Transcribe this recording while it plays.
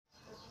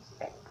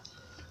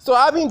So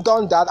having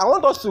done that, I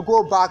want us to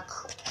go back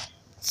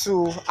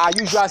to our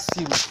usual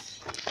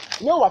series.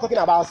 You know, we're talking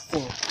about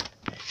sin.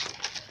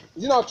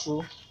 Is it not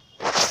true?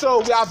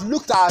 So we have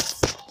looked at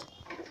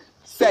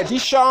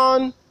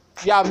sedition.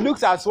 We have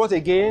looked at what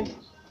again?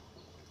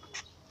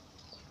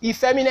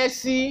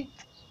 Effeminacy.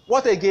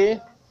 What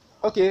again?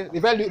 Okay,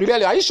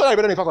 rebellion. Are you sure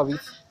rebellion is part of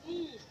it?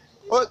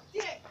 Oh,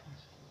 Yeah,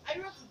 I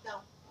wrote it down.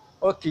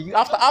 okay.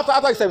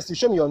 After the service, you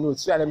show me your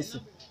notes. Yeah, let me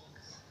see.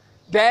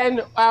 Then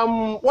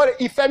what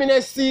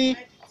effeminacy,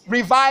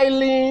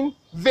 reviling,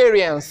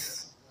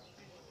 variance.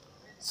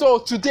 So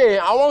today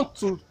I want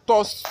to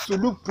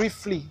look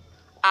briefly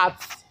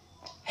at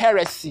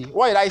heresy.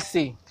 What did I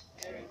say?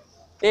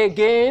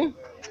 Again.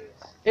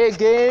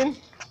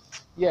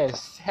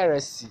 Yes,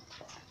 heresy.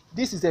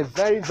 This is a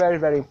very, very,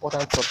 very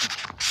important topic,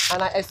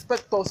 and I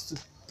expect us to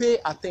pay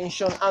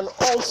attention and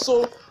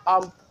also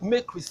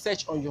make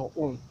research on your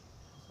own.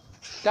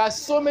 There are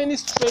so many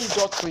strange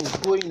doctrines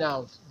going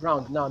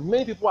around now.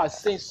 Many people are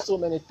saying so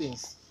many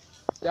things.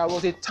 There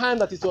was a time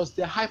that it was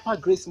the hyper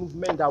grace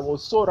movement that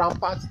was so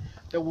rampant.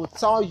 They will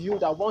tell you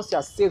that once you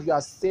are saved, you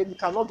are saved. You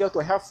cannot get to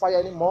hellfire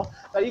anymore.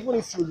 That even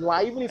if you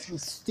lie, even if you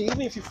steal,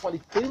 even if you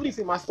fornicate, even if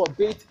you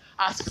masturbate,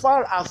 as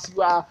far as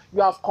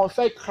you have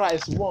confessed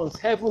Christ once,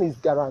 heaven is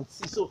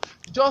guaranteed. So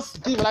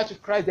just give life to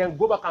Christ, then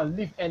go back and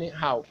live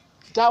anyhow.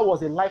 That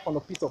was a life on the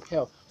pit of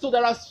hell. So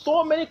there are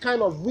so many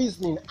kind of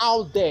reasoning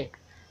out there,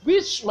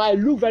 which might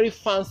look very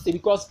fancy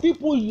because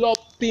people love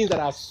things that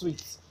are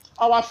sweet.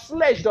 Our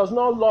flesh does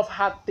not love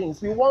hard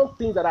things. We want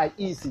things that are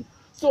easy.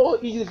 So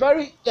it is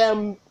very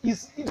the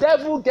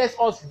devil gets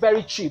us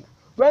very cheap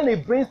when he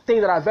brings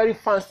things that are very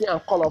fancy and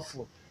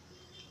colorful.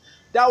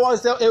 There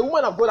was a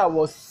woman of God that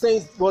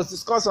was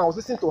discussing. I was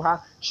listening to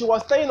her. She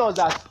was telling us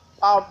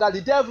that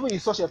the devil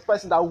is such a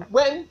person that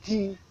when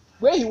he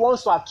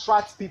wants to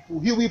attract people,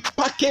 he will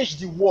package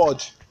the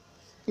word.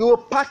 He will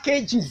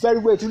package it very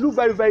well to look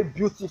very, very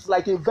beautiful,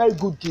 like a very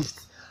good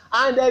gift,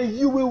 and then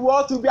you will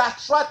want to be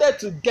attracted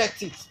to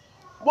get it.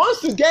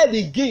 Once you get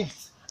the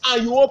gift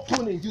and you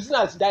open it, you see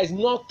that there is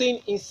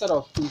nothing inside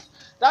of it.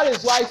 That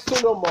is why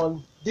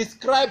Solomon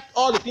described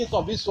all the things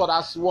of this world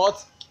as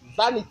what?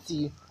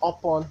 Vanity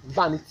upon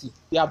vanity.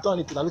 They have done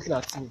it. They're looking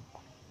at me.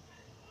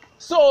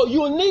 So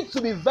you need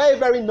to be very,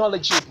 very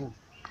knowledgeable.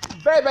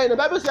 Very, very. The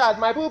Bible says that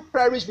my people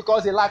perish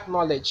because they lack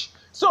knowledge.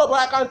 So, but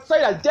I can tell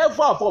you that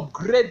devil have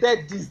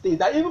upgraded these days.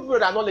 That even people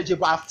that are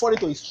knowledgeable are falling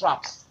to his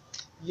traps.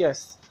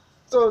 Yes.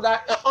 So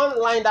that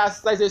online,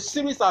 there's a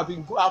series I've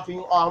been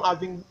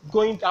organizing.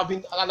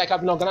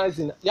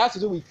 It has to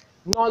do with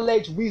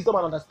knowledge, wisdom,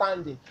 and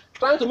understanding.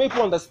 Trying to make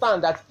you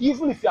understand that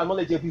even if you are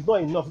knowledgeable, it's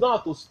not enough. You don't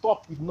have to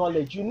stop with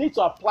knowledge. You need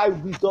to apply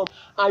wisdom,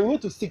 and you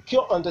need to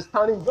secure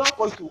understanding. You don't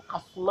have to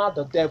outsmart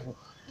the devil.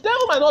 The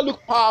devil might not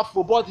look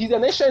powerful, but he's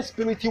an ancient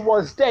spirit. He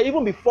was there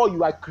even before you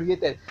were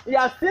created. He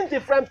has seen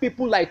different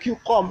people like you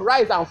come,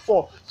 rise and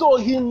fall. So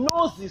he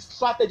knows the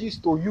strategies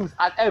to use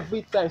at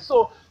every time.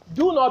 So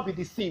do not be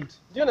deceived.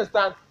 Do you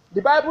understand?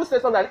 The Bible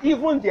says that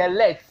even the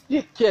elect,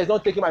 if care is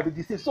not taken, might be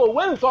deceived. So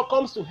when it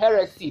comes to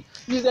heresy,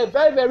 it's a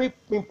very, very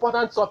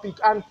important topic,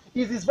 and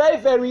it is very,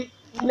 very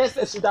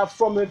necessary that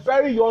from a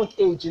very young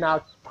age in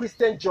our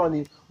Christian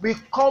journey, we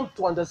come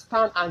to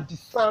understand and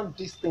discern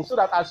these things, so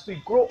that as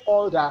we grow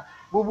older,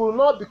 we will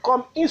not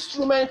become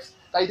instruments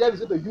that the devil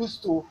is going to use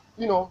to,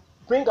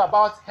 bring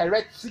about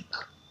heretic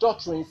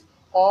doctrines,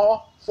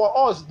 or for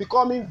us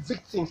becoming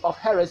victims of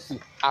heresy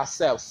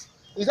ourselves.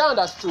 Is that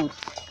understood?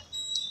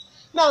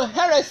 Now,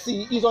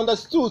 heresy is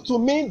understood to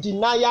mean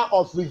denial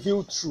of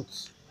revealed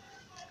truth.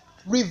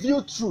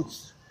 Revealed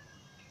truth.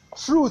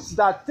 Truths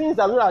that things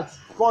that we are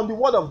from the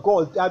word of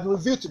God that are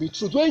revealed to be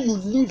truth. When you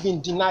live in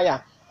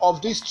denial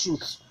of these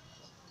truths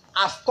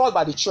as taught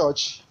by the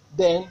church,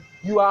 then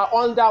you are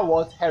under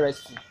what?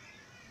 Heresy.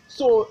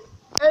 So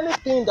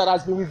anything that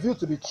has been revealed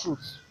to be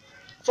truth.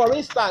 For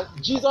instance,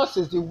 Jesus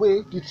is the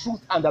way, the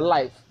truth, and the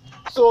life.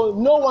 So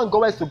no one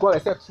goes to God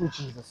except through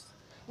Jesus.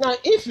 Now,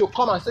 if you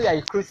come and say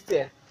you're a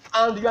Christian,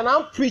 and you are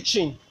now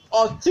preaching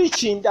or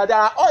teaching that there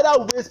are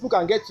other ways people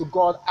can get to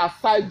God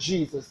aside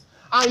Jesus,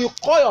 and you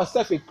call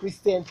yourself a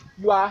Christian,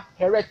 you are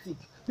heretic.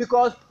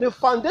 Because the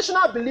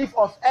foundational belief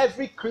of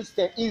every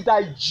Christian is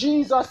that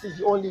Jesus is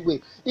the only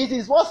way. It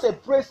is what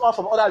separates us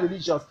from other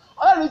religions.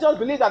 Other religions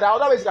believe that there are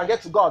other ways you can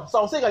get to God.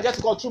 Some say you can get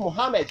to God through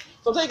Muhammad.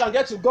 Some say you can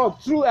get to God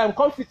through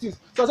Confucius.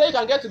 Some say you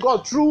can get to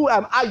God through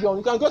Ion.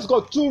 You can get to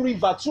God through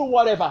river, through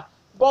whatever.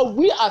 But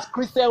we as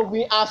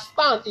Christians, our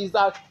stand is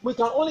that we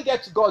can only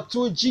get to God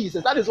through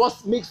Jesus. That is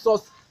what makes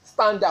us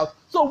stand out.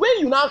 So when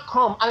you now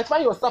come and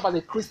find yourself as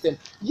a Christian,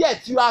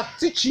 yet you are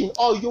teaching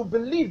or you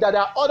believe that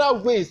there are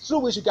other ways through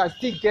which you can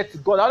still get to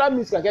God, other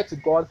means you can get to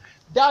God,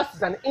 that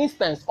is an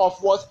instance of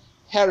what?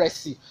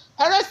 Heresy.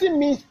 Heresy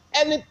means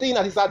anything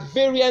that is at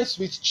variance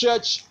with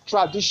church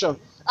tradition.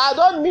 I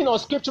don't mean on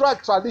scriptural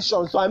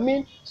tradition, so I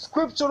mean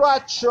scriptural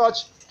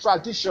church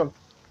tradition.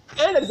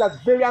 And that is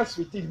at variance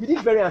with it. We did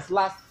variance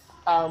last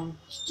 2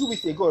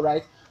 weeks ago,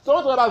 right? So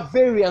what about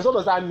variance? What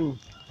does that mean?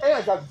 And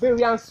that is at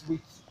variance with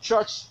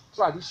church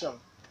tradition.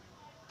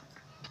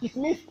 It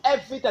means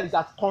everything that is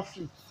at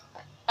conflict,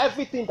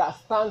 everything that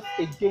stands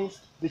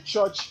against the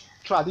church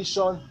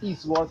tradition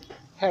is what?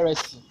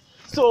 Heresy.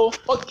 So,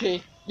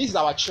 okay, this is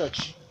our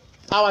church.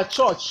 Our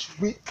church,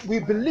 we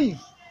believe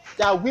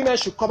that women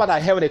should cover their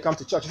hair when they come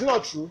to church. Is it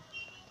not true?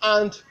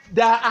 And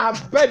there are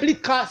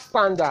biblical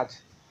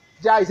standards.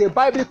 There is a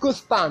biblical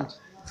stand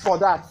for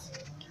that.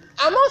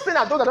 I'm not saying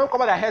that those that don't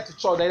cover their hair to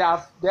church, they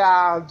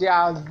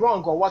are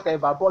wrong or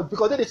whatever, but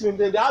because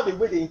they have a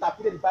way they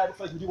interpret the Bible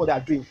first to do what they are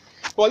doing.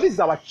 But this is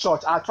our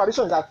church. Our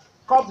tradition is that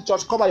come to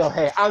church, cover your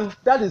hair, and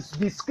that is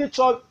the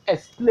scripture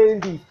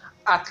explained it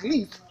at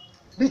least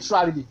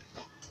literally.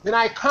 Then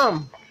I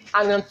come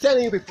and I'm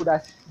telling you people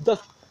that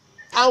just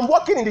I'm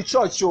working in the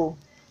church,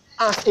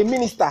 as a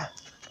minister.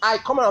 I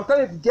come and I'm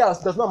telling the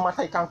girls, it does not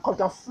matter, you can come, you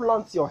can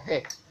flaunt your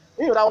hair.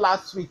 You know that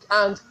last week,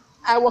 and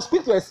I was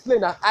quick to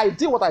explain that I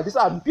did what I did,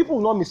 and people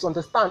will not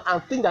misunderstand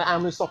and think that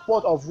I'm in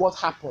support of what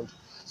happened.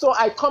 So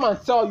I come and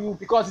tell you,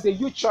 because it's a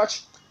youth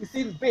church, you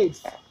see,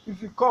 babes,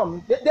 if you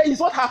come, there is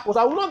what happens.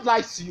 I will not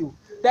lie to you.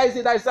 There is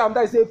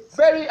a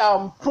very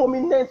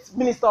prominent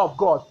minister of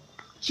God.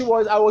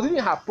 I was reading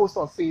her post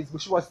on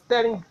Facebook. She was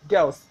telling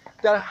girls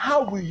that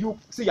how will you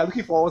say you're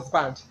looking for a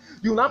husband?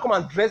 You now come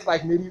and dress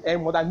like Mary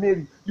and Mother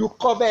Mary. You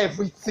cover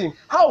everything.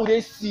 How will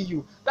they see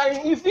you?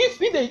 That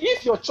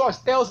if your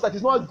church tells that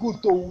it's not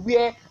good to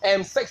wear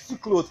sexy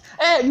clothes,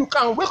 you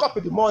can wake up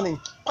in the morning,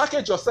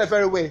 package yourself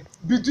very well,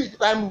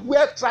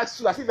 wear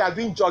tracksuit as if you are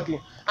doing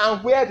jogging,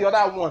 and wear the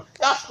other one.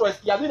 That's what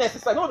you are doing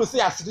exercise. I don't want to say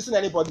you're seducing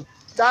anybody.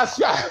 As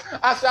you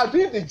are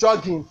doing the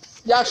jogging,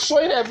 you are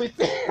showing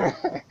everything.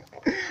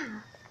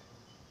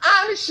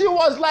 And she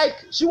was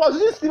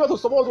using scripture to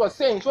support what she was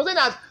saying. She was saying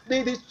that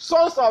the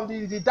sons of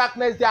the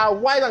darkness, they are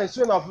wise and the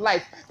children of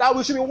light. That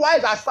we should be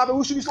wise as servants.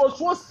 We should be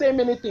so say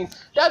many things.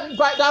 That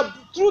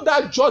through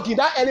that jogging,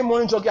 that early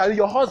morning jogging,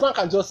 your husband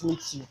can just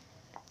meet you.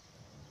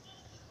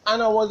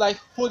 And I was like,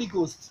 Holy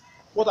Ghost,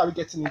 what are we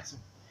getting into?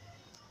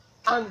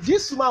 And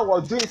this woman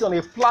was doing it on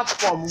a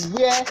platform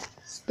where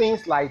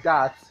things like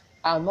that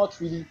are not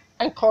really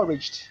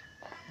encouraged.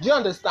 Do you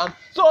understand?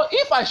 So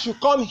if I should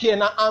come here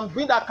now and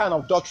bring that kind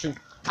of doctrine,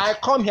 I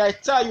come here, I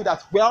tell you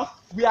that, well,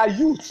 we are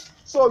youth.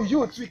 So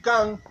youth, we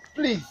can,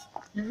 please,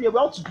 if you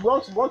want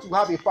to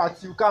have a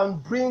party, you can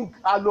bring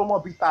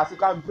Alomo bitters, you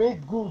can bring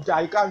Gouda,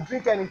 you can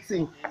drink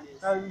anything.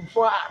 And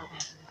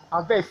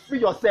free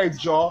yourself,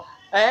 Joe.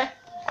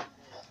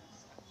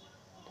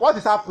 What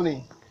is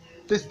happening?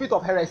 The spirit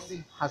of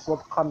heresy has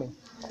got coming.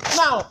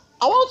 Now,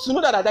 I want to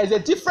know that there is a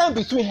difference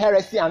between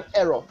heresy and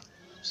error.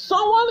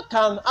 Someone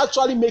can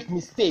actually make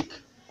mistake,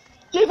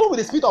 even with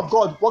the spirit of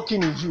God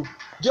working in you.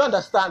 Do you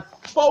understand?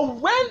 But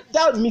when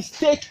that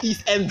mistake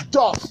is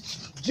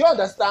endorsed, do you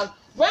understand?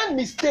 When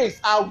mistakes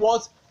are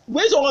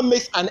when someone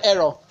makes an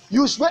error,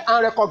 you should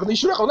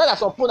recognize at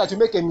some point that you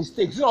make a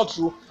mistake. It's not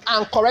true,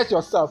 and correct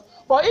yourself.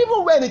 But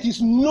even when it is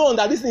known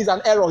that this is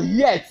an error,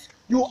 yet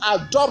you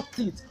adopt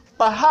it,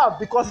 perhaps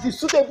because it is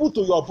suitable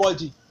to your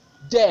body,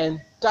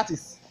 then that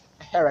is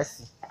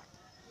heresy.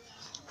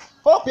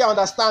 Hope you are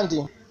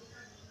understanding.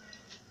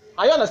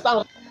 Are you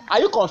understanding? Are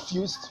you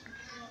confused?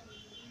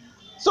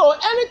 So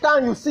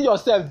anytime you see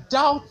yourself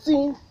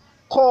doubting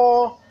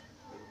core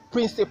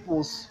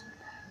principles,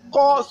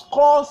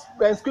 core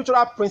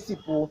scriptural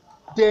principle,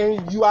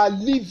 then you are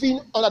living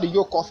under the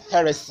yoke of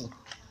heresy.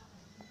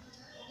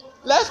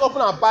 Let's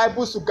open our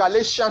Bibles to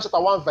Galatians chapter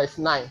 1 verse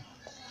 9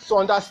 to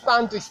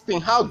understand this thing,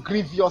 how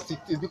grievous it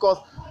is, because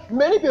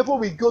many people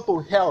will go to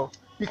hell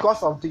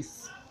because of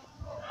this.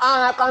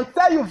 And I can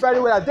tell you very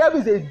well that the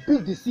devil is a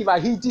big deceiver.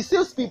 He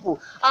deceives people.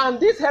 And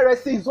this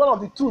heresy is one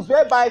of the tools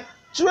whereby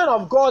children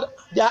of God,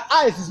 their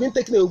eyes is being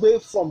taken away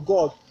from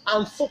God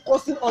and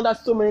focusing on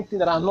so many things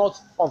that are not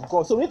of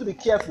God. So we need to be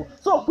careful.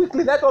 So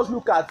quickly, let us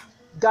look at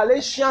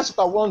Galatians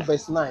chapter 1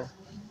 verse 9.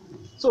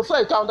 So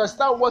you can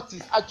understand what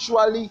is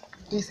actually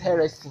this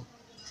heresy.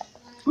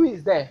 Who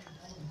is there?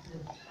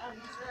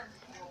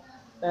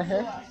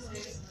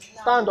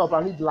 Stand up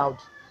and read loud.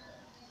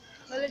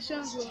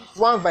 Galatians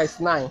 1 verse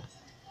 9.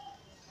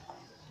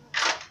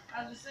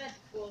 As we said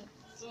before,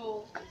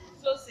 so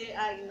say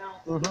I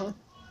now.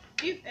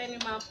 If any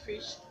man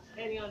preach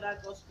any other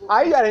gospel,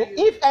 are you hearing?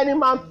 If any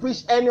man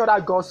preach any other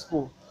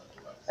gospel,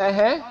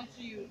 unto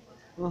you,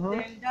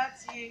 then that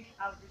ye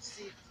have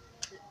received,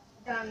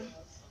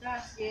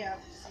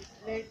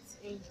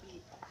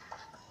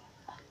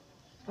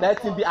 let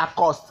him be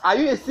accursed. Are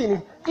you seeing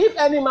it? If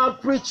any man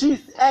preaches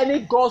any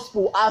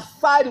gospel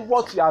aside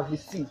what you have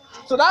received,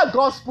 so that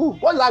gospel,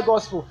 what is that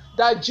gospel?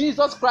 That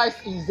Jesus Christ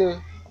is the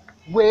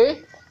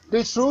way,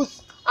 the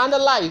truth, and the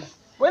life.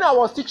 When I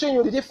was teaching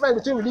you the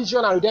difference between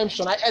religion and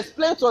redemption, I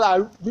explained to you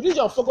that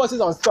religion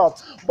focuses on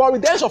stuff, but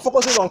redemption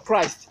focuses on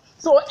Christ.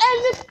 So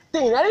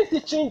any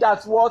teaching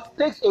that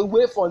takes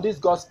away from this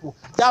gospel,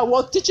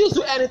 that teaches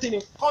you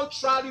anything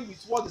contrary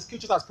with what the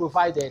scriptures has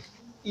provided,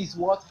 is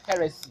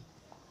heresy.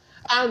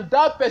 And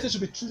that person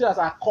should be treated as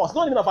a cost,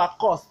 not even of a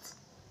cost.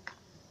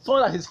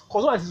 Someone that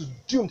is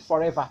doomed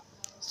forever.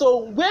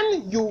 So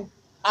when you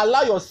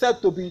allow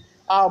yourself to be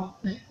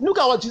look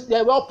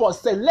at what Paul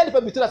said, let the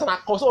people be told as an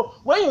accord. So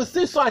when you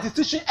see someone is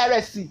teaching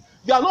heresy,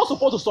 you are not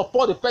supposed to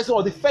support the person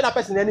or defend that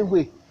person in any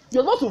way.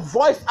 You're not to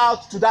voice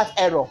out to that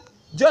error.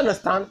 Do you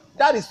understand?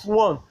 That is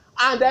one.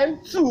 And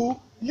then two,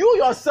 you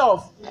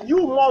yourself,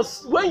 you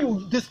must, when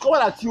you discover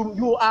that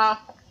you are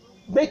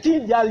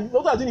making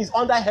what you are doing is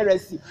under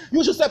heresy,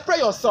 you should separate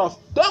yourself.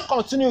 Don't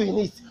continue in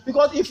it,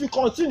 because if you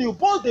continue,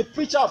 both the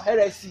preacher of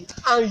heresy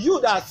and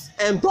you that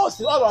endorse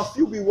it, all of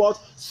you will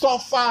what?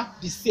 Suffer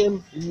the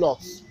same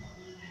lot.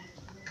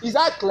 Is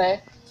that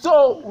clear?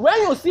 So when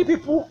you see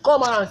people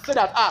come out and say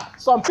that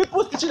some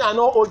people's teaching are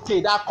not okay,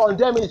 they are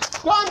condemning it,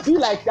 don't be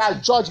like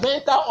that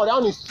judgmental or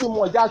that is too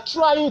much. They are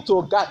trying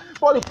to guide.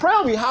 But the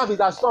problem we have is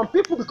that some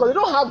people, because they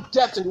don't have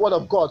depth in the word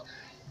of God,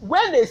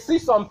 when they see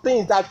some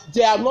things that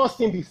they have not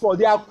seen before,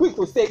 they are quick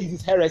to say it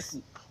is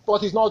heresy,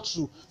 but it's not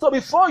true. So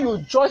before you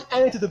judge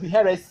anything to be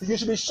heresy, you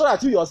should be sure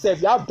that you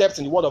yourself, you have depth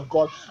in the word of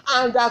God,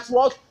 and that's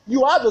what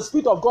you have, the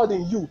Spirit of God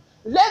in you.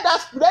 Let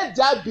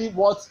that be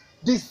what?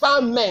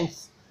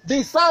 Discernment,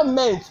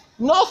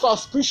 not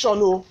suspicion,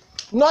 no,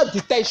 not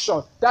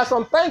detection. There are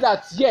some times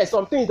that yes,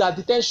 some things that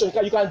detention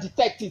you can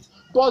detect it,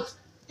 but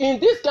in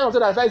this kind of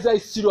thing that is very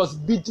serious,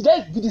 be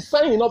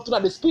discerning enough to know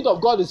that the Spirit of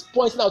God is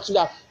pointing out to you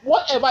that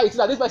whatever it is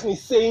that this person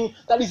is saying,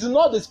 that is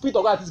not the Spirit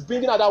of God that is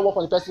bringing out that word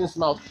from the person's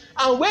mouth.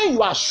 And when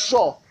you are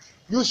sure,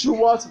 you should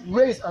what?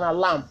 Raise an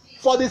alarm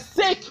for the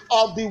sake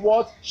of the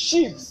what?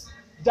 Sheep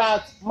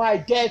that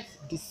might get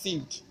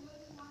deceived.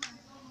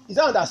 Is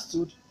that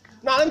understood?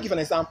 Now let me give an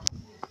example.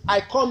 I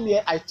come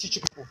here, I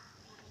teach people.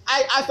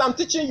 As I'm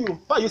teaching you,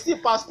 you see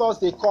pastors,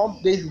 they come,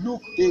 they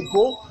look, they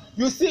go.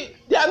 You see,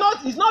 they are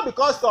not, it's not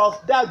because of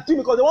that,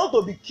 because they want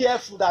to be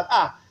careful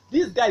that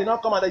this guy did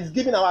not come out, that is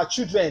giving our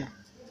children,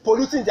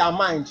 polluting their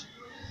mind.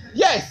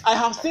 Yes, I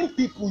have seen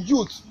people,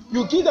 youth,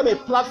 you give them a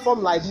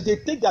platform like this, they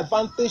take the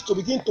advantage to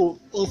begin to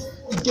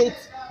instigate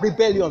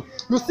rebellion.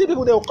 You see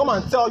people, they will come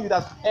and tell you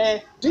that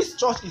this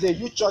church is a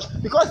youth church,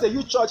 because it's a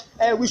youth church,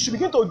 we should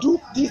begin to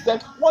do this. Then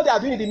what they are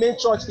doing in the main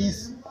church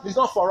is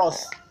not for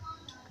us.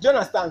 Do you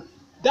understand?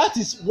 That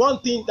is one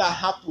thing that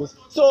happens.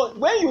 So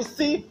when you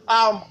see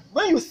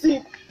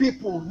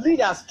people,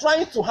 leaders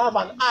trying to have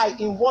an eye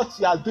in what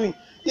you are doing,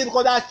 it's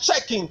because they are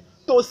checking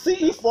to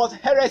see if what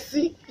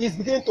heresy is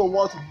beginning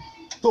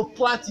to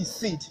plant its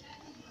seed.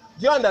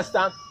 Do you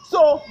understand?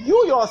 So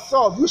you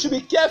yourself, you should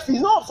be careful.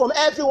 It's not from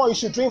everyone you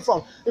should drink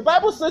from. The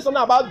Bible says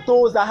something about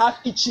those that have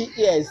itchy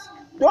ears.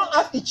 Don't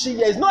have itchy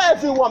ears. Not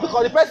everyone,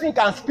 because the person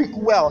can speak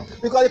well,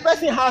 because the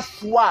person has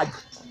swag.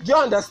 Do you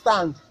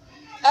understand?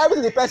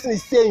 Everything the person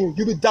is saying,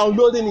 you'll be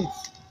downloading it.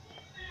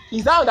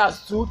 Is that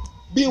understood?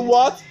 Be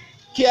what?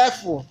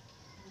 Careful.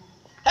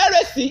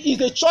 Heresy is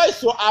the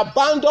choice to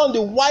abandon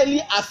the widely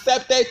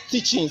accepted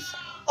teachings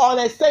on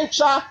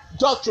essential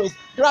doctrines.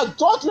 There are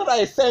doctrines that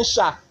are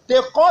essential. They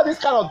call this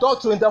kind of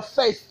doctrine the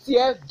first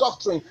tier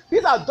doctrine.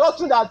 These are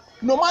doctrines that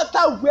no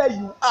matter where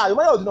you are, no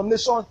matter your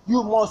denomination,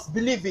 you must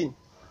believe in.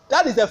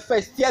 That is the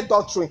first tier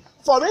doctrine.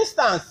 For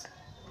instance,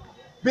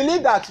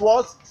 believe that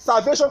what?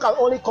 Salvation can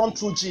only come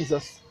through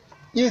Jesus.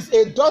 Is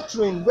a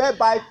doctrine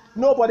whereby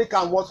nobody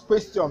can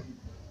question.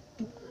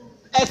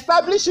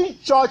 Establishing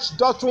church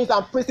doctrines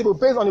and principles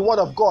based on the word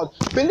of God,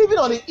 believing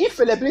on the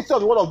infallibility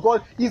of the word of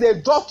God, is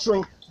a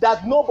doctrine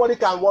that nobody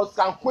can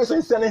question.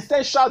 It's an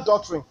essential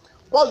doctrine.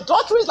 But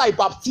doctrines like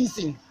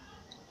baptism,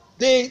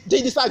 the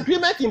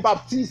disagreement in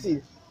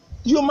baptism,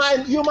 you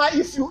might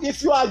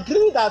if you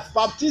agree that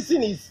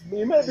baptism is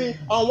maybe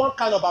on one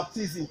kind of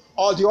baptism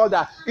or the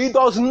other, it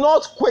does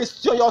not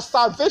question your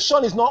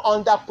salvation, is not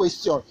under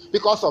question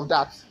because of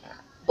that.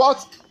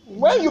 But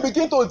when you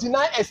begin to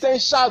deny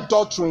essential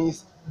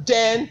doctrines,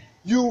 then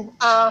you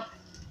are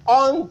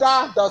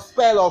under the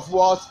spell of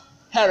what?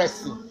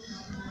 Heresy.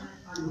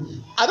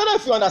 I don't know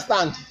if you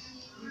understand.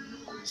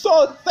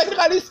 So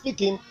technically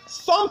speaking,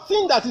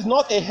 something that is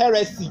not a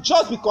heresy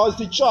just because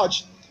the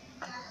church,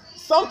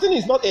 something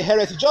is not a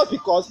heresy just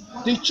because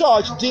the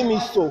church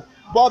deems it so,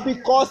 but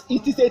because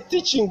it is a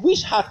teaching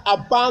which has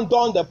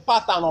abandoned the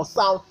pattern of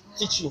sound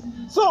teaching.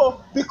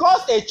 So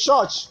because a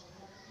church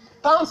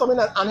terms something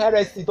as an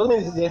heresy doesn't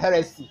mean it is a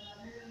heresy,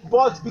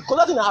 but because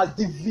that thing has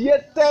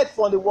deviated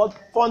from the word,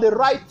 from the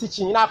right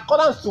teaching, in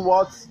accordance to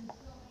what?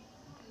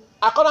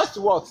 Accordance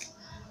to what?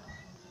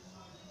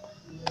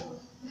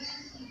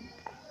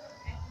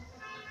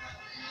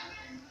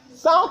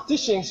 Sound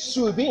teaching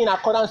should be in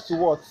accordance to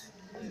what?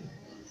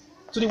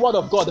 To the word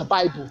of God, the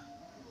Bible.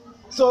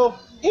 So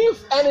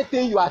if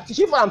anything you are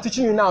teaching, if what I'm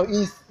teaching you now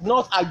is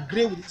not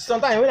agreeing with it,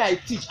 sometimes when I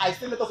teach, I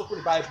say let us open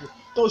the Bible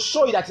to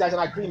show you that there's an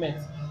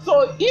agreement.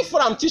 So if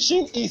what I'm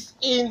teaching is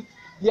if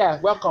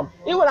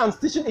what I'm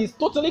teaching is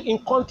totally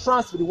in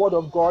contrast with the word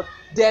of God,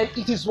 then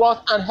it is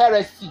what? An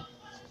heresy.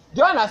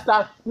 Do you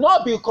understand?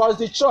 Not because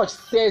the church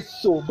says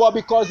so, but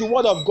because the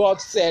word of God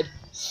said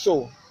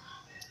so.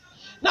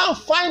 Now,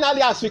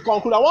 finally, as we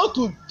conclude, I want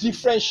to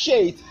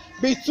differentiate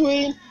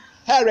between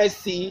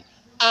heresy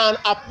and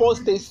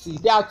apostasy.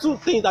 There are two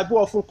things that people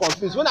often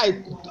confuse.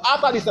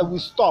 After this, we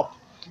stop.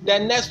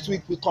 Then next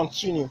week we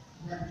continue.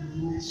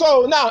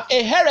 So now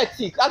a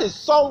heretic, that is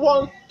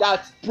someone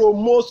that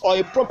promotes or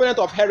a proponent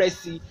of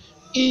heresy,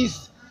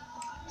 is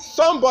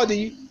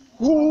somebody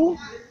who,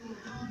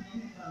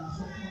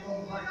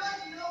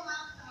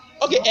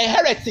 okay, a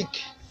heretic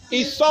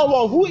is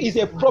someone who is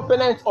a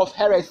proponent of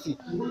heresy.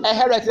 A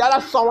heretic,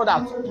 that is someone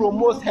that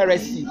promotes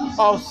heresy,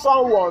 or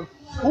someone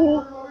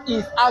who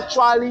is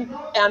actually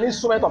an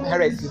instrument of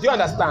heresy. Do you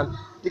understand?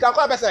 You can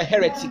call a person a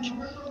heretic.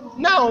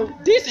 Now,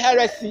 this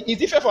heresy is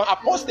different from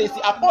apostasy.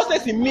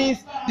 Apostasy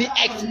means the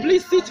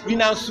explicit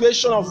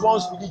renunciation of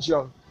one's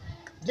religion.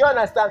 Do you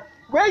understand?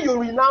 When you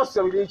renounce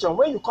your religion,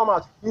 when you come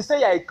out, you say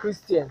you're a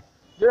Christian.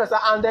 Do you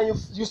understand? And then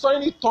you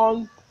suddenly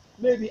turn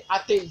maybe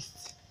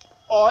atheist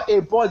or a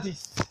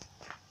Buddhist. Do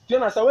you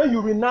understand? When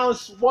you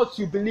renounce what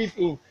you believe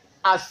in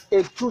as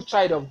a true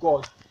child of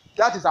God,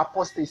 that is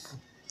apostasy.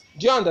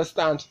 Do you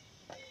understand?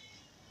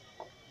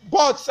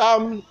 But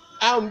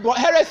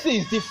heresy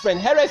is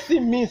different. Heresy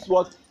means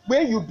what?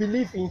 When you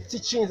believe in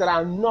teachings that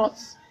are not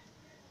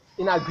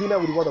in agreement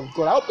with the word of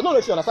God. I don't know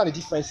if you understand the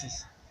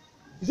differences.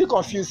 Is it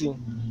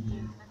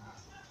confusing?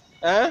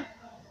 Eh?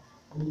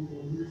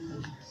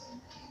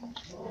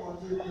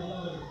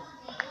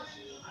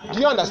 Do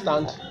you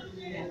understand?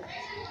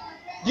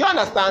 Do you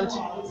understand?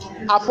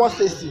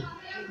 Apostasy.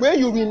 When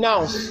you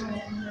renounce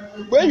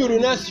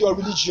your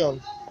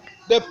religion,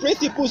 the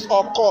principles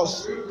or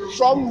cause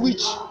from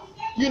which,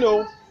 you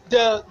know,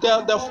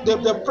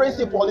 the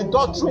principle, the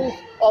doctrine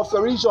of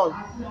a religion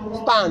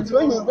stands,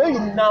 when you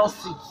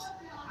renounce it,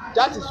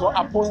 that is what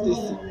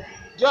apostasy.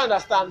 Do you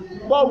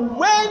understand? But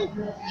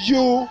when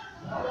you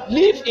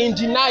live in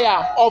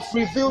denial of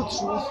revealed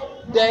truth,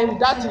 then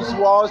that is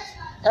what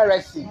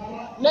heresy.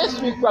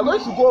 Next week we are going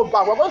to go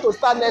back. We are going to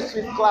start next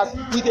week class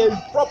with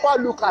a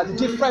proper look at the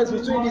difference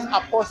between this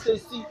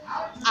apostasy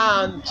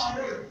and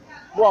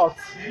what?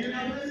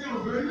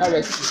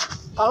 Heresy.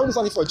 I want to do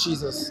something for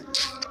Jesus.